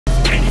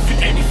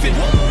anything,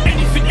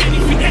 anything,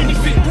 anything,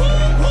 anything.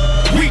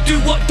 We do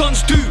what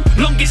DÖNS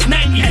do, longest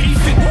 90,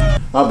 anything.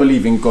 I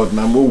believe in God,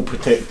 man. We're all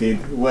protected.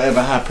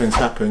 Whatever happens,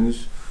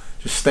 happens.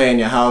 Just stay in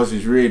your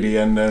houses, really,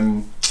 and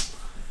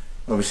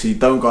obviously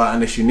don't go out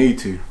unless you need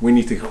to.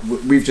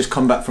 We've just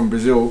come back from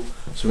Brazil,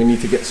 so we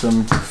need to get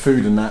some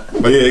food and that.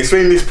 But yeah,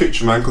 explain this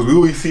picture, man, because we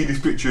always see this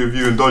picture of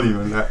you and Donny,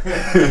 man. Like,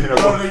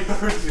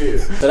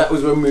 So that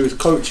was when we was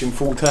coaching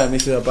full time.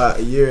 This is about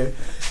a year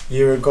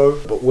ago.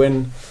 But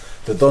when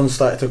the DÖNS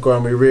started to grow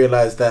and we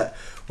realised that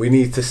we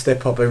needed to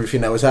step up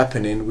everything that was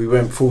happening, we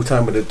went full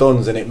time with the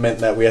DÖNS, and it meant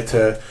that we had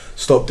to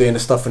stop doing the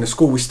stuff in the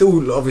school. We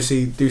still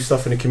obviously do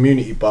stuff in the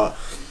community, but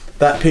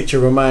that picture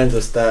reminds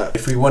us that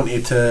if we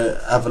wanted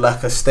to have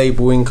like a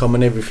stable income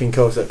and everything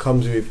else that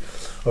comes with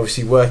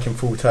obviously working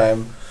full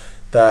time,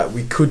 that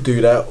we could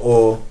do that,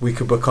 or we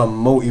could become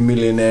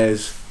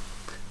multi-millionaires,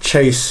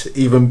 chase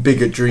even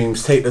bigger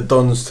dreams, take the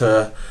DÖNS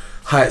to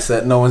heights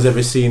that no one's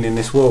ever seen in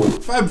this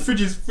world. fam,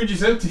 fridge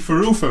is empty for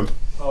real, fam.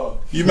 Oh.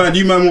 You man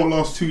what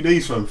last 2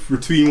 days, fam?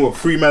 Between what,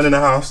 3 man in the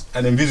house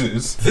and then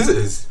visitors?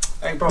 Visitors?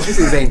 Hey bro,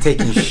 visitors ain't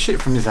taking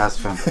shit from this house,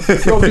 fam.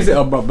 If you're a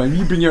visitor, bro, man,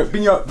 you bring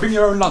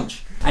your own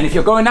lunch. And if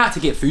you're going out to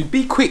get food,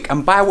 be quick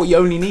and buy what you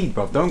only need,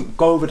 bro. Don't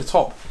go over the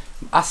top.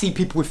 I see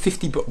people with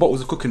 50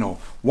 bottles of cooking oil.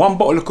 1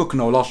 bottle of cooking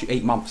oil lasts you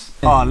 8 months.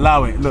 Oh,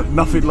 allow it. Look,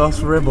 nothing lasts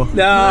forever.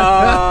 No.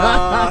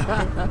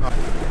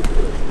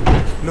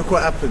 Look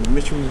what happens.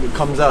 Mitchell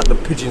comes out, the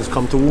pigeons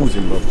come towards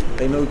him, bro.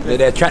 They know.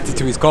 They're attracted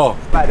to his car.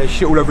 Like there's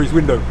shit all over his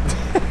window.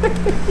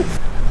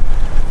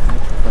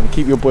 Man,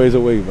 keep your boys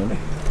away, man.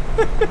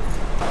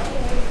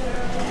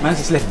 Man's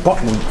just left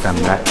buckwheat, fam,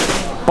 like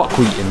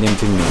buckwheat and them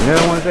things. You know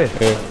what I want to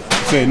say? Yeah.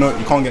 So no,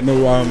 you can't get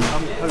no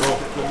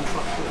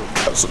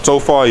So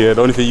far, yeah,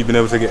 the only thing you've been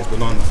able to get is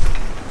bananas.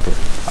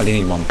 I only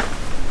need one.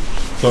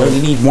 So I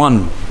only need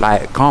one.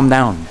 Like, calm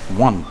down.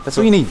 One. That's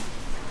all you need.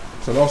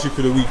 So last week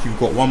for the week, you've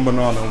got 1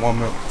 banana and 1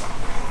 milk.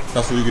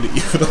 That's what you're gonna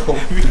eat for the whole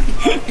week.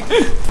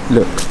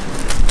 Look,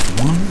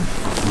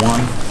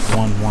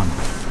 one.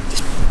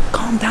 Just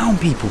calm down,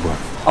 people, bro.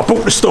 I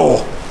bought the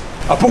store.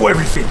 I bought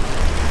everything.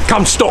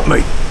 Come stop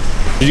me.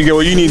 Did you get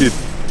what you needed?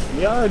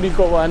 Yeah, I only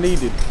got what I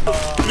needed.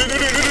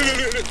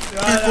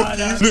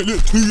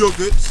 Look, 2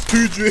 yogurts,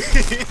 2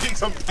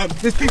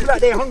 drinks. There's people out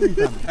there hungry,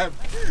 fam.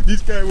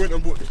 This guy went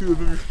and bought 2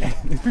 of everything.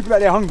 There's people out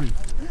there hungry.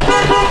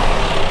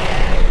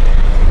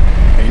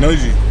 He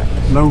knows you.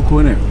 Local,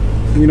 innit?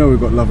 You know we've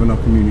got love in our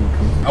community.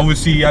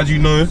 Obviously, as you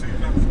know,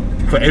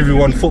 for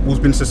everyone, football's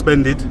been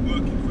suspended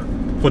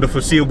for the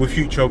foreseeable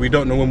future. We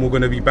don't know when we're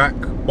going to be back,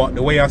 but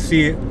the way I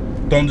see it,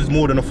 DÖNS is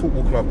more than a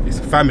football club. It's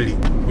a family.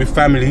 With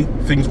family,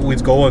 things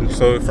always go on.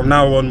 So from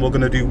now on, we're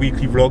going to do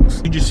weekly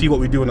vlogs. You just see what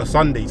we do on the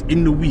Sundays.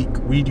 In the week,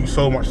 we do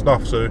so much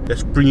stuff. So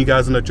let's bring you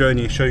guys on a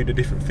journey and show you the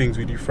different things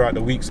we do throughout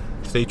the weeks.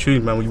 Stay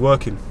tuned, man. We're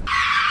working.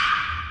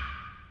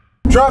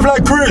 Drive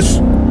like Chris.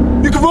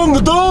 You can run the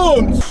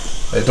DÖNS.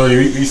 Hey, Donny,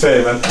 what you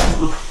saying, man?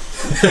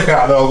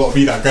 I know I've got to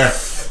be that guy.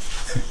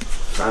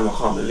 Fam, I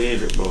can't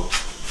believe it, bro.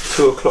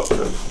 2 o'clock,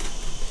 fam.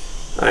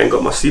 I ain't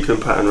got my sleeping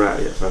pattern right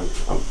yet, fam.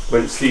 I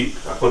couldn't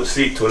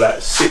sleep till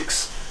like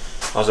 6.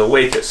 I was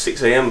awake at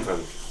 6 AM,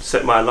 fam.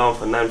 Set my alarm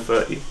for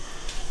 9:30.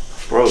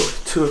 Bro,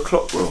 2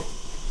 o'clock, bro.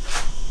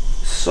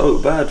 So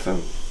bad,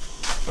 fam.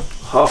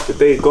 Half the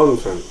day gone,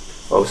 fam.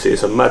 Obviously,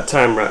 it's a mad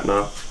time right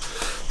now.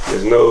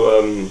 There's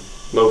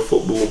no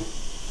football.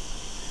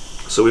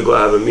 So we got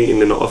to have a meeting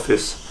in the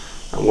office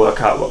and work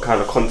out what kind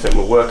of content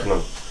we're working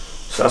on.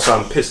 So that's why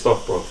I'm pissed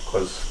off, bro,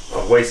 because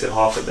I've wasted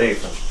half a day,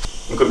 fam.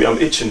 I'm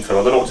itching, fam.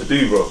 I don't know what to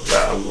do, bro.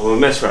 Like, I'm a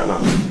mess right now.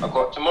 I've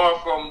got tomorrow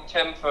from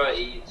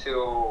 10:30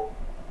 till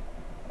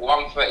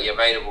 1:30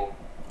 available.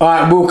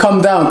 Alright, we'll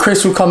come down.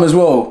 Chris will come as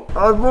well.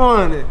 I was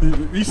born it.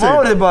 You said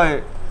Molded by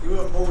it.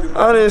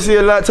 I didn't see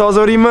a light till I was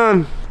already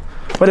man.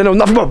 But they know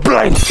nothing but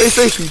blind. They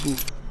say people.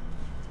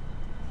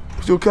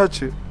 Still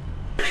catch it.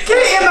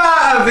 Get him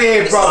out of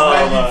here, bro,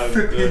 man, you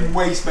freaking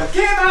waste, man.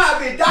 Get him out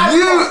of here, down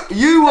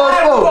You was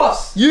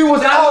boss. You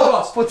was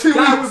out for 2 weeks.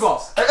 Down with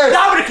us.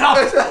 Down with the club.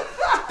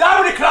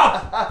 Down with the club.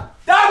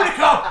 Down with the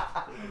club.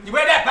 You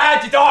wear that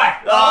bad, you die.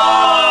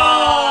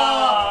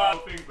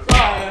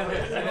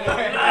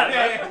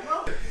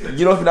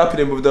 You know what's been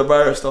happening with the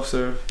virus stuff,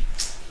 so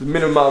the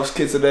minimum amount of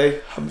kids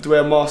today have to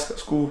wear a mask at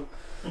school.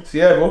 So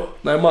yeah, bro,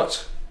 not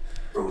much.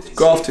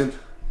 Grafting.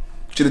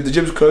 The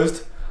gym's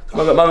closed. I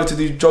got married to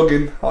do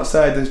jogging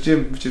outside this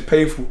gym, which is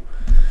painful.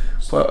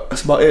 But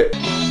that's about it.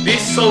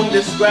 This song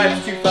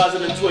describes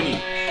 2020.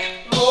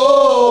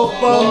 Oh,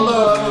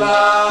 Bumba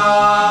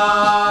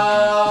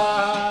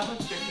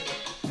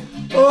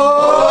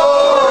Oh,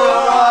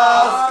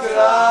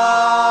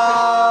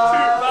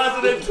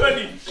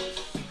 2020.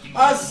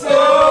 I said,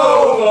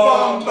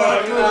 oh,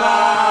 Bumba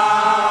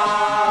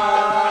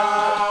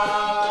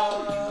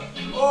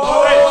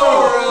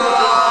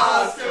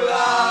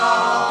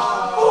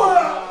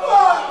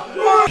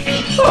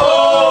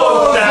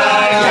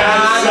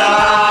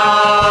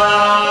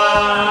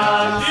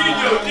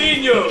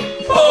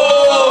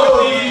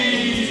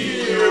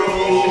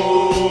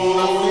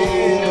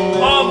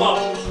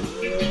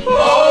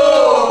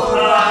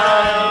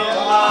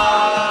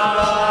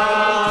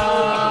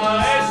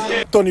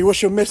Donny,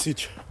 what's your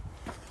message?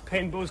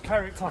 Pain builds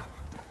character.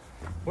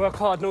 Work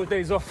hard, no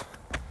days off.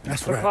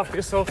 That's Look right. after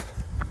yourself.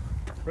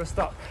 Rest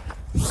up.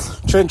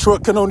 Trench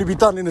work can only be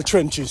done in the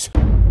trenches.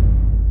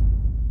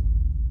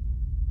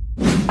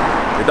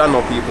 You don't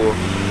know people.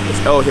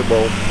 It's El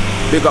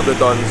Hibbo. Big up the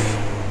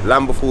Dons.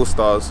 Land before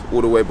stars,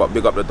 all the way, but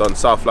big up the Dons.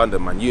 South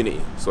London, man.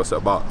 Unity. So what's it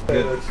about?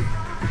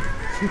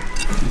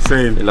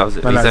 Saying. He loves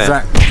it. Man, He's like saying.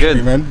 Zach. Good.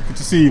 Hey, man. Good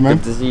to see you, man.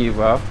 Good to see you,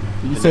 bro.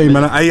 You say,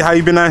 man. How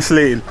you been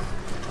isolating?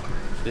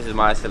 This is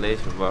my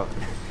isolation, bro.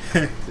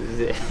 This is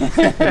it.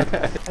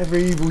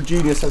 Every evil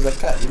genius has a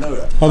cat, you know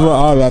that? That's what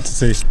I like to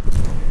say.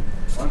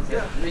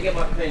 Let me get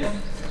my cleaner.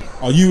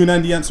 Are you and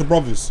Andy Answer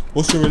brothers?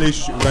 What's your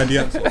relationship with Andy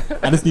Answer?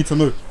 I just need to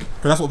know.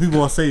 Because that's what people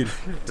are saying.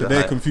 So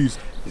they're confused.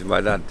 He's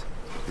my dad.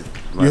 He's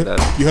my dad.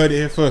 You heard it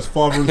here first,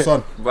 father and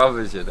son.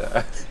 Brothers, you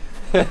know.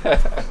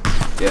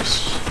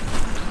 Yes.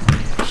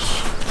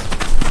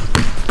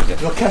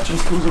 Your catching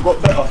skills have got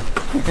better.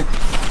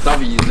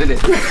 W's, isn't it?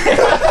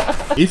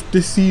 If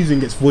the season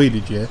gets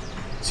voided, yeah,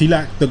 see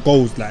like the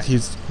goals, like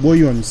what are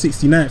you on,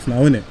 69th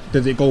now, innit?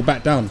 Does it go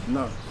back down?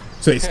 No.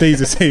 So it stays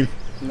the same?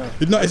 No.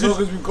 It's not, As it's long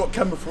just, as we've got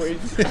camera footage,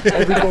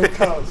 every goal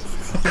counts.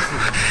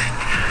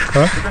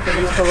 huh?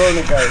 These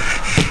Corona guys.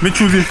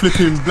 Mitchell's in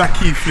flipping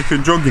Blackheath,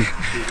 flipping jogging.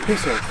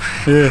 Piss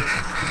off. Yeah.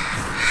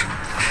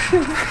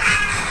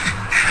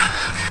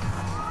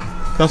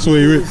 That's what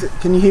he is.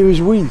 Can you hear his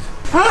wheeze?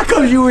 How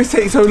come you always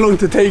take so long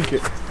to take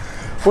it?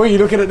 What, are you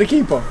looking at the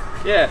keeper?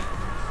 Yeah.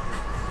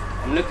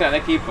 I'm looking at the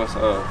keeper,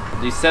 so I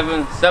do seven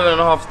and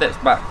a half steps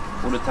back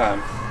all the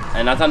time.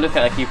 And as I'm looking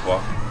at the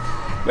keeper,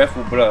 ref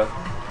will blur.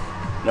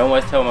 And I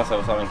always tell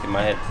myself something in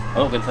my head. I'm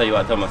not going to tell you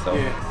what I tell myself.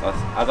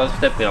 Yeah. As I'm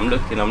stepping, I'm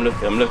looking. All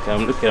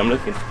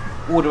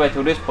the way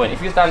till this point.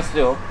 If you stand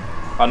still,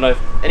 I know if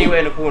anywhere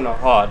in the corner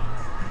hard,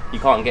 you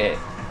can't get it.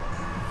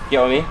 You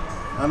know what I mean?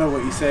 I know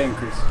what you're saying,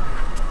 Chris.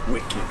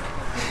 Wicked.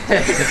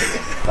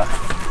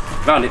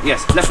 Round it,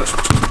 yes. Left foot.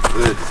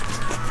 Good.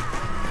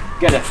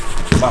 Get it.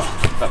 Wow.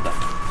 Stop that.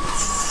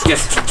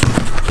 Yes.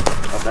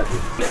 Stop that.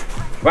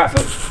 Right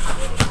foot.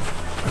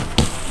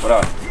 Hold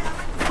on.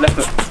 Left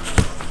foot.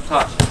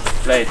 Touch.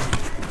 Blade.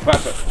 Right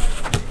foot.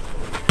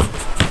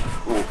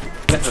 Ooh.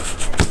 Left foot.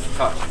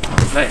 Touch.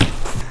 Blade.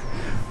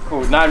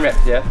 Cool. 9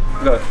 reps, yeah?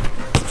 Go.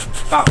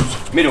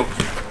 Bounce. Middle.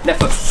 Left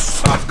foot.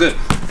 Bounce. Good.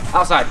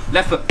 Outside.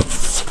 Left foot.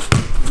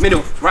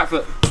 Middle. Right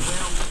foot.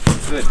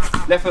 Good.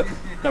 Left foot.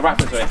 No, right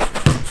foot, sorry.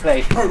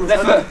 Play.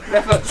 Left foot.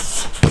 Left foot.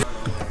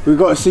 We've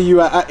got to see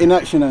you in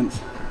action, Ants.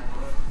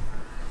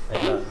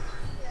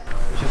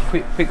 It's just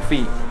quick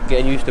feet,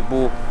 getting used to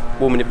ball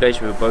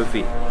manipulation with both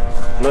feet.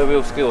 No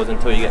real skills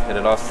until you get to the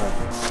last time.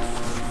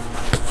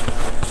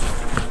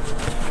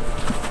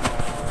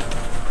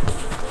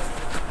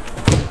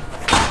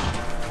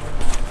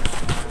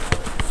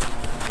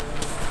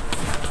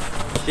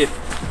 Shift.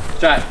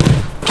 Strike.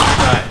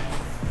 Strike.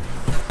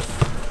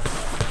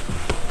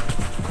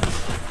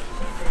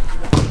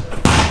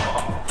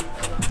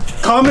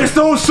 Can't miss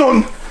those,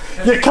 son!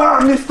 You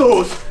can't miss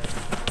those!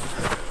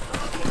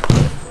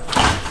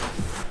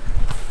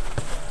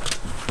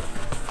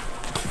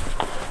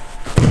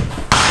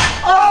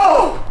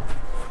 Oh!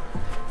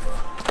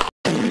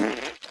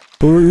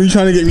 What are you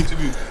trying to get me to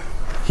do?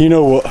 You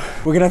know what?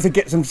 We're gonna have to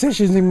get some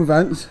sessions in with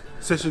Ants,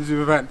 Sessions with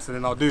events and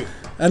then I'll do it.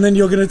 and then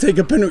you're gonna take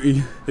a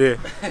penalty. Yeah.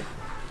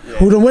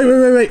 Hold on,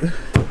 wait.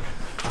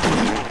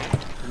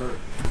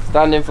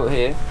 Standing foot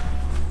here.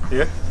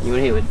 Yeah? You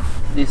want here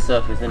with this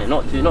surface, innit?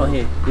 Not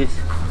here. This.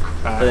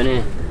 Turn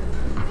here.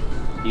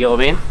 You get what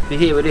I mean? If you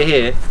hit with it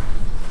here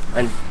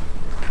and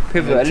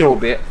pivot a little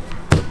bit.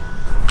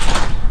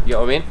 You get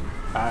what I mean?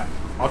 Alright,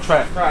 I'll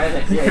try it.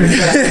 Right, innit?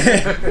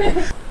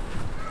 Yeah.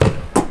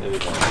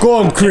 Go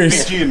on, Big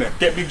Chris. G in there.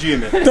 Get Big G in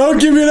there. Don't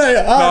give me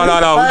that.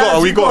 No,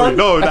 we got it.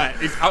 No, like,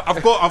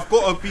 I've got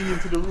to be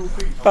into the real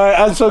thing. Alright,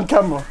 Ants on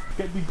camera.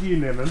 Get Big G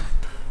in there, man.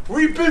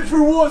 We've been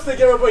through wars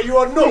together, but you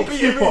are not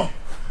beating me.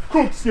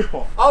 Crook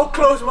skipper. I'll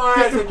close my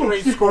eyes and you Crook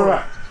ain't skipper scoring.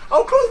 right.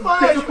 I'll close my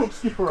Get eyes. the crook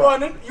skipper Go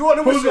on right. then. You want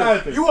to Close your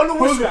eyes whistle? then. You want to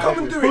Close whistle? your Come eyes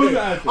and then. do Close it your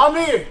then. eyes then. I'm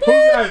here.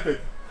 Close your eyes then.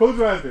 Close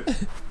your eyes then.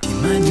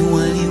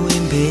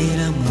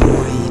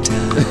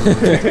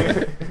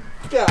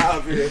 Get out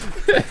of here.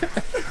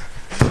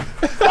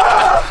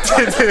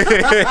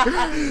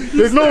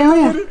 There's no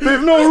room.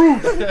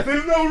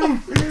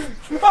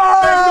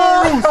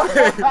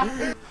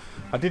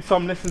 I did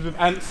some lessons with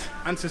Ants.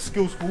 Ants is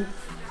skill school.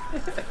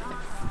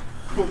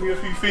 Taught me a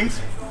few things.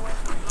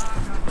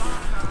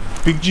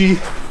 Big G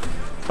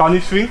done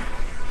his thing.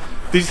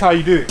 This is how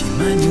you do it.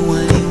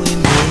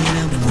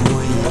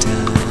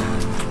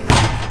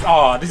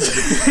 Ah, this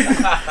is it.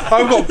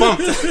 I've got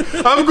bumped.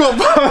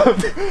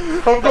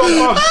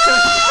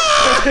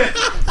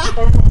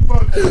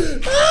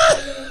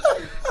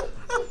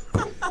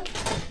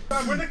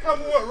 When the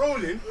camera weren't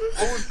rolling,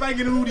 I was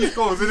banging all these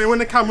goals, and then when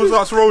the camera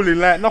starts rolling,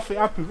 like nothing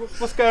happens.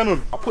 What's going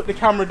on? I put the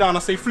camera down, I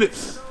say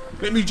flips.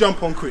 Let me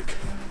jump on quick.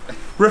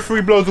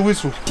 Referee blows the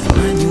whistle.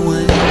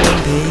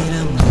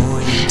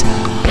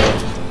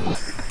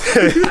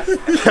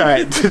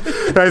 Alright,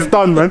 that's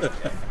done, man.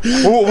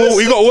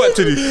 We got work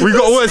to do. We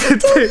got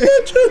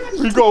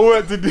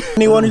work to do.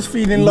 Anyone who's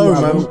feeling low,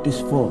 man,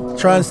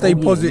 try and stay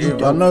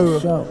positive. I know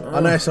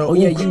it's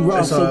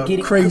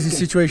a crazy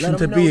situation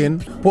to be in.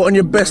 Put on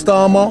your best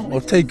armour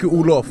or take it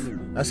all off.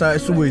 That's how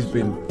it's always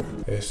been.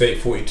 Yeah, it's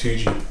 8:42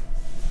 G.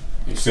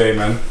 You say,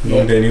 man,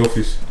 long day in the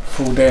office.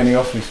 Full day in the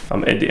office.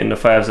 I'm editing the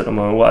fives at the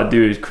moment. What I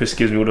do is Chris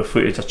gives me all the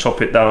footage, I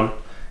chop it down.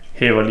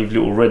 Here I leave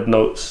little red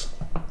notes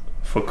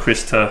for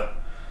Chris to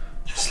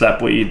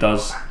slap what he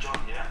does.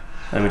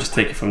 And we just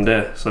take it from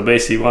there. So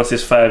basically, once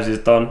this fives is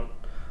done,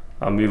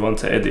 I'll move on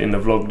to editing the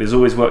vlog. There's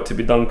always work to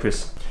be done,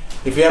 Chris.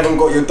 If you haven't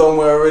got your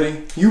donware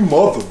already, you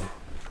mother.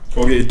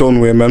 Go get your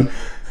donware, man.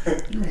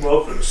 You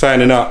mother.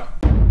 Signing out.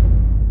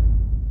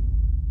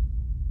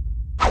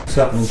 What's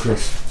happening,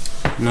 Chris?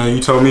 No, you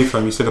tell me,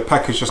 fam. You said the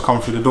package just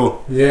come through the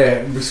door.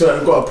 Yeah, we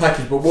certainly got a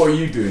package, but what are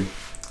you doing?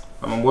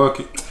 I'm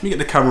working. Let me get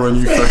the camera on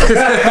you first.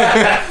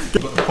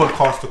 Got the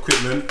podcast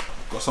equipment.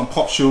 Got some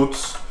pop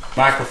shields,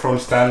 microphone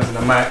stands and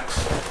the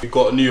mics. We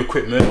got new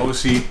equipment.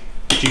 Obviously,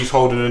 G's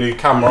holding a new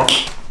camera.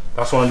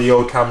 That's one of the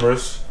old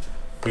cameras.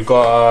 We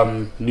got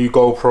new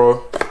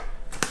GoPro,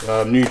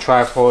 new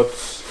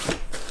tripods,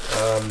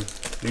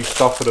 new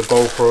stuff for the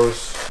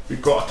GoPros. We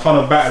got a ton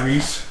of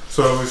batteries.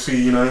 So obviously,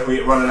 you know,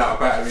 we're running out of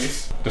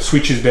batteries. The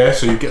switch is there,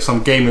 so you get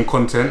some gaming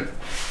content.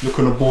 Look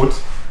on the board.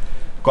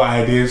 Got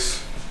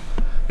ideas.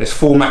 There's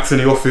 4 Macs in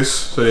the office,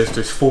 so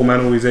there's 4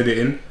 man always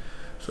editing.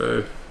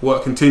 So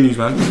work continues,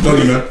 man.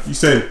 Doggy, man. You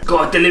said.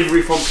 Got a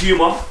delivery from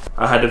Puma.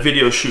 I had a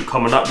video shoot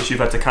coming up, which you've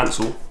had to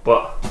cancel,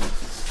 but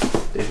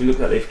if you look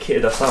at, they've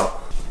kitted us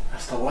out.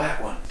 That's the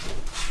white one.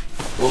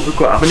 What we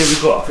got? How many we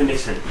got? I think they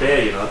said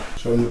there, you know.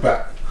 Show them the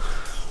back.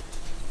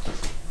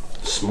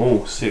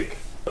 Small, sick.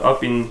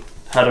 I've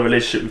had a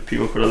relationship with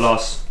Puma for the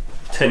last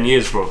 10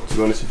 years, bro, to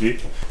be honest with you.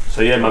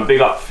 So yeah, man,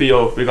 big up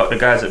Theo, big up the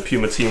guys at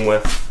Puma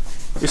Teamwear.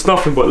 It's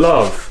nothing but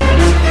love.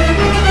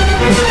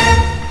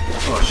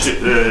 Oh shit,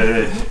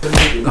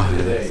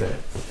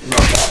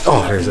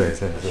 Oh, there's it.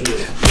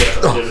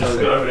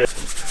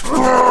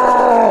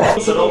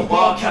 So don't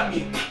bark at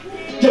me.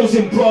 Girls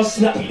in bras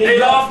snap me. They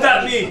laughed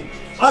at me.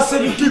 I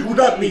said you giggled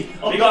at me.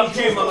 Big up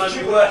Puma, man,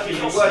 you're working.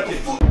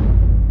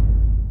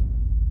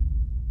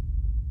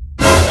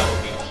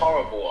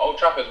 Horrible. Old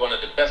Trafford's one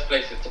of the best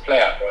places to play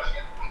at, bro.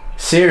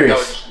 Serious? That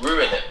would just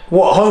ruin it.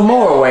 What, home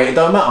or away? It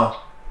don't matter.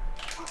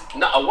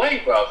 Not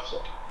away, bro.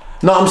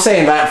 No, I'm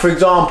saying that, for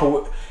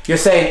example, you're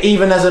saying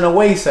even as an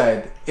away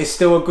side, it's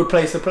still a good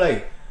place to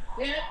play.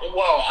 Yeah.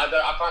 Well,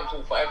 I can't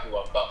talk for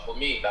everyone, but for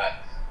me, like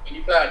when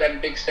you play at them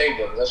big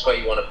stadiums, that's where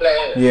you want to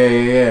play.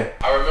 Yeah.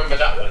 I remember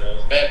that one. There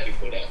was bare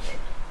people there, bro.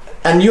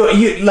 And you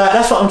like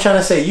that's what I'm trying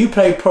to say. You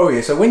play pro,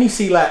 yeah. So when you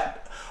see like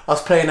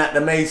us playing at the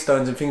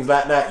Maidstones and things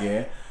like that,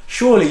 yeah.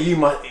 Surely you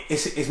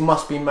it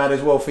must be mad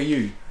as well for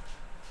you.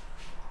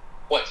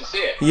 What, to see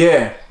it?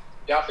 Yeah.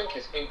 Yeah, I think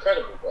it's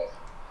incredible, bro.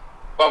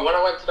 But when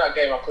I went to that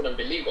game, I couldn't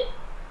believe it.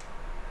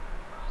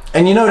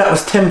 And you know that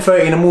was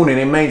 10:30 in the morning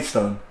in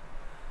Maidstone.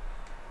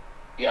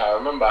 Yeah, I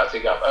remember I had to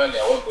get up early.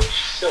 I went with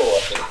Sil, I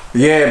think.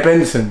 Yeah,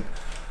 Benson.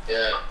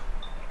 Yeah.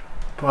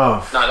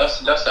 Wow. Nah,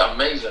 that's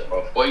amazing,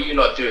 bro. What you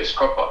lot do is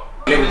crop up.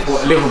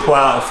 Liverpool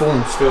out of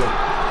form still.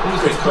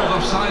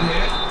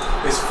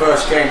 It's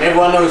first game.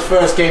 Everyone knows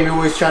first game. You're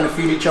always trying to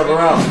feel each other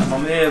out.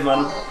 I'm here,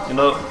 man. You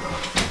know,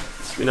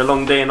 it's been a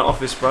long day in the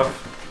office, bruv.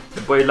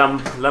 The boy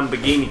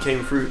Lamborghini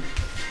came through.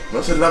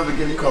 I said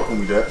Lamborghini, can't call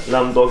me that.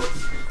 Lamb dog.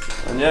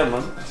 And yeah,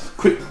 man.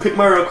 Quick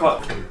Mario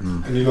Kart.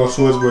 Any last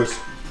words, boys?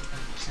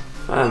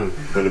 Man,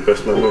 You're the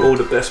best man. all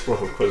the best, bro.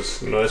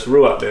 Because you know it's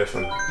real out there,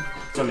 fam.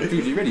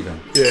 Dude, you ready, man?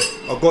 Yeah,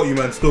 I got you,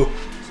 man. Still.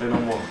 Say no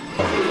more.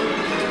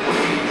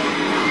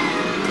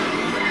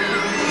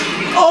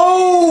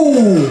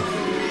 Oh!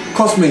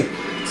 Cost me.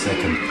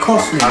 Second.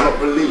 Cost me. I cannot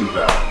believe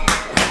that.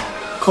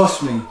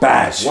 Cost me.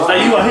 Bash. Was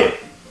that you I hit?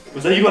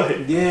 Was that you I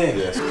hit? Yeah.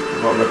 Yes.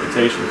 I've got a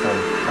reputation, fam.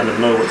 I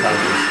don't know what time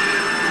it is.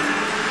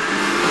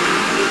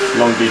 It's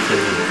long beef with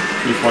me.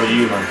 Beef one of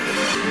you, man.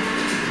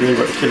 You ain't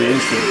got the killer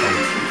instinct, fam.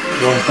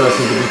 Wrong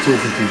person to be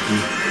talking to.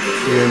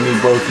 You and me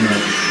both,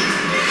 mate.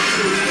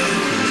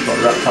 Just got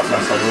wrapped up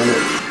like something,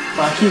 innit?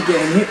 But I keep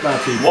getting hit by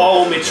people.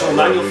 Whoa, Mitchell,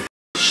 man, you're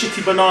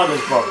shitty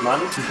bananas, bro, man.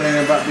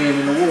 Complaining about being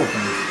in the war,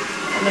 man.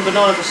 And the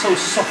bananas are so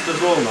soft as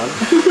well, man.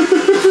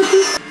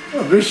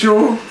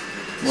 Visual.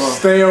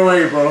 Stay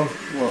away, bro.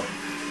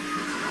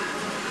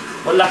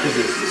 What lap is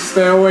this?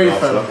 Stay away,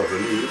 fella.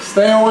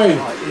 Stay away.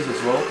 Oh, it is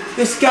as well.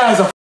 This guy's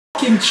a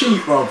fucking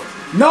cheat, bro.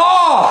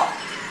 No!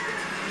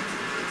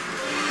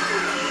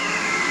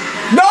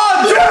 No!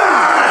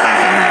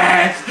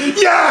 Yes!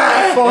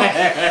 Yes!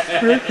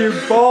 Freaking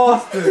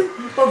bastard.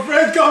 My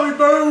friend got me,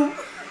 boom.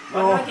 Why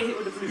did I get hit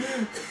with the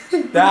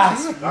blue?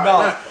 That's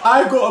nuts.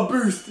 I got a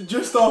boost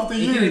just after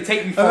you. didn't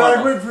take me and far I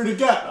enough. went through the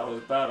gap. That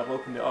was bad, I've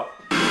opened it up.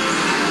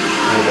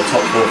 And the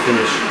top 4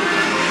 finish.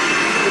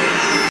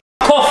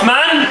 Cough,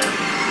 man!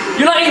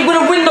 You're not even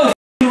gonna win no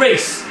f***ing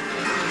race.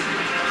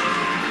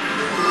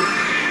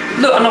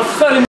 Look, and I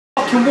fell in the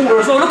fucking water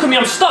as well. Look at me,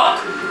 I'm stuck.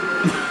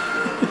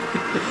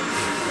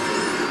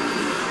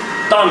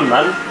 Done,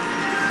 man.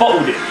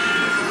 Bottled it.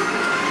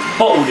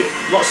 Bottled it.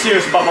 Not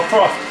serious about my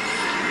craft.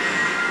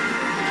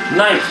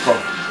 9th, bro.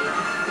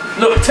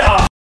 Look,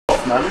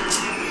 off, man.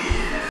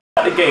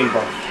 At the game,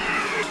 bro.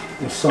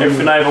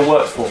 Everything I ever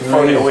worked for,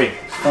 throwing it away.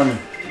 It's funny.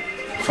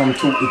 Some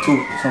talk the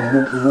talk, some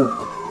walk the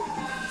walk.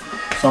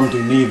 Some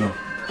do neither.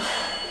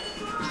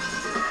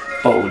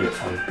 Bottled it,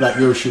 fam. Black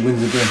Yoshi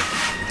wins again.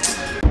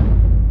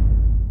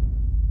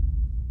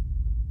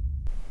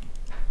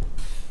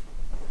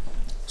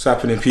 What's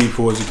happening,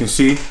 people? As you can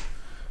see,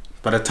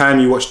 by the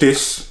time you watch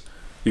this,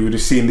 you would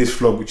have seen this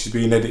vlog, which is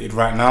being edited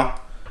right now.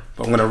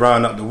 But I'm gonna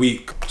round up the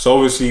week. So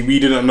obviously we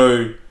didn't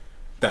know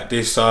that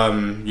this,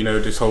 you know,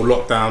 this whole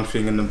lockdown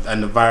thing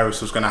and the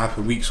virus was gonna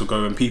happen weeks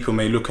ago, and people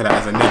may look at it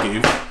as a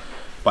negative.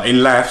 But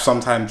in life,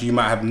 sometimes you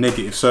might have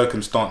negative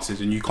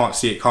circumstances and you can't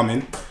see it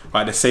coming. But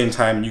at the same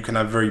time, you can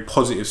have very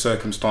positive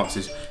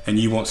circumstances and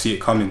you won't see it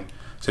coming.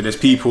 So there's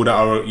people that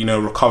are, you know,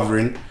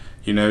 recovering.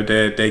 You know,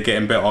 they're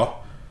getting better.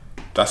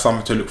 That's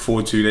something to look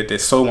forward to.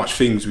 There's so much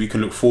things we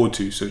can look forward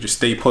to. So just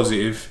stay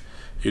positive.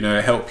 You know,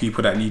 help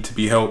people that need to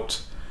be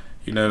helped.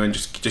 You know, and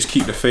just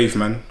keep the faith,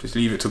 man. Just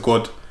leave it to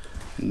God.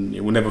 And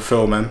it will never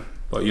fail, man.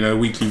 But you know,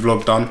 weekly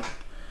vlog done,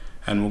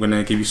 and we're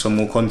gonna give you some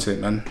more content,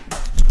 man.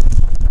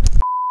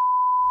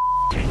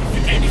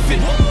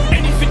 Anything.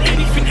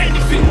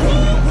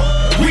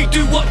 We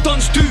do what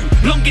DÖNS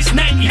do. Longest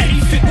 90.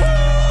 Anything.